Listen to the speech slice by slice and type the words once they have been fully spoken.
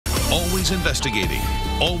Always investigating,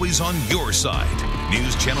 always on your side.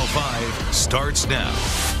 News Channel 5 starts now.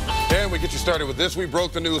 And we get you started with this. We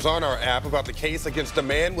broke the news on our app about the case against a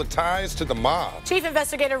man with ties to the mob. Chief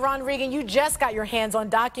Investigator Ron Regan, you just got your hands on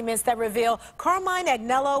documents that reveal Carmine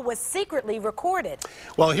Agnello was secretly recorded.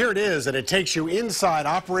 Well, here it is, and it takes you inside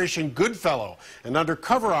Operation Goodfellow, an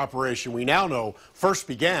undercover operation we now know first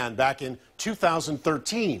began back in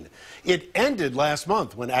 2013. It ended last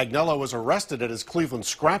month when Agnello was arrested at his Cleveland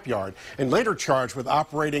scrapyard and later charged with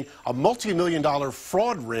operating a multi-million-dollar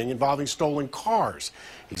fraud ring involving stolen cars.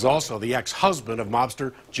 He's also the ex-husband of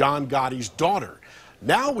mobster John Gotti's daughter.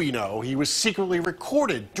 Now we know he was secretly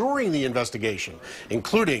recorded during the investigation,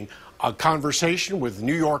 including a conversation with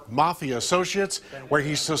New York Mafia associates where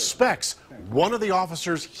he suspects one of the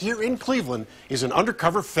officers here in Cleveland is an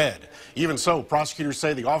undercover Fed. Even so, prosecutors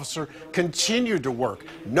say the officer continued to work,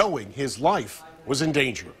 knowing his life was in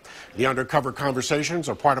danger. The undercover conversations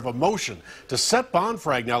are part of a motion to set bond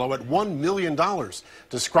for Agnello at $1 million,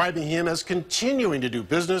 describing him as continuing to do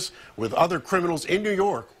business with other criminals in New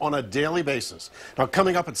York on a daily basis. Now,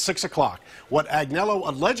 coming up at 6 o'clock, what Agnello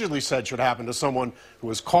allegedly said should happen to someone who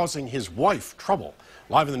is causing his wife trouble.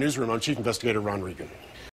 Live in the newsroom, I'm Chief Investigator Ron Regan.